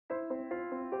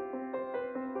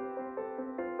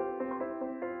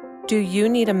Do you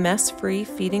need a mess-free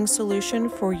feeding solution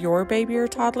for your baby or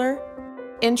toddler?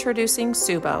 Introducing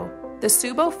Subo. The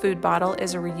Subo Food Bottle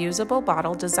is a reusable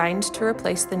bottle designed to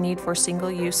replace the need for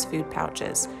single-use food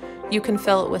pouches. You can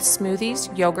fill it with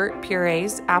smoothies, yogurt,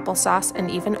 purees, applesauce, and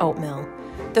even oatmeal.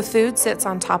 The food sits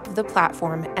on top of the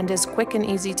platform and is quick and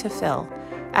easy to fill.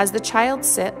 As the child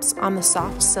sips on the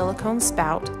soft silicone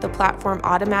spout, the platform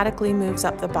automatically moves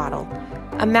up the bottle.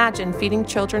 Imagine feeding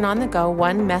children on the go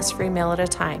one mess-free meal at a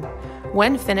time.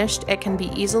 When finished, it can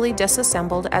be easily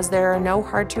disassembled as there are no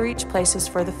hard-to-reach places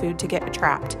for the food to get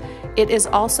trapped. It is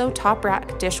also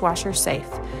top-rack dishwasher safe.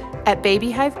 At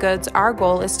Babeehive Goods, our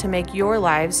goal is to make your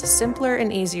lives simpler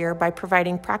and easier by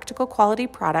providing practical quality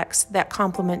products that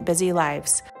complement busy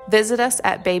lives. Visit us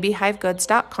at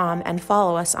babeehivegoods.com and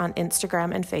follow us on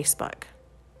Instagram and Facebook.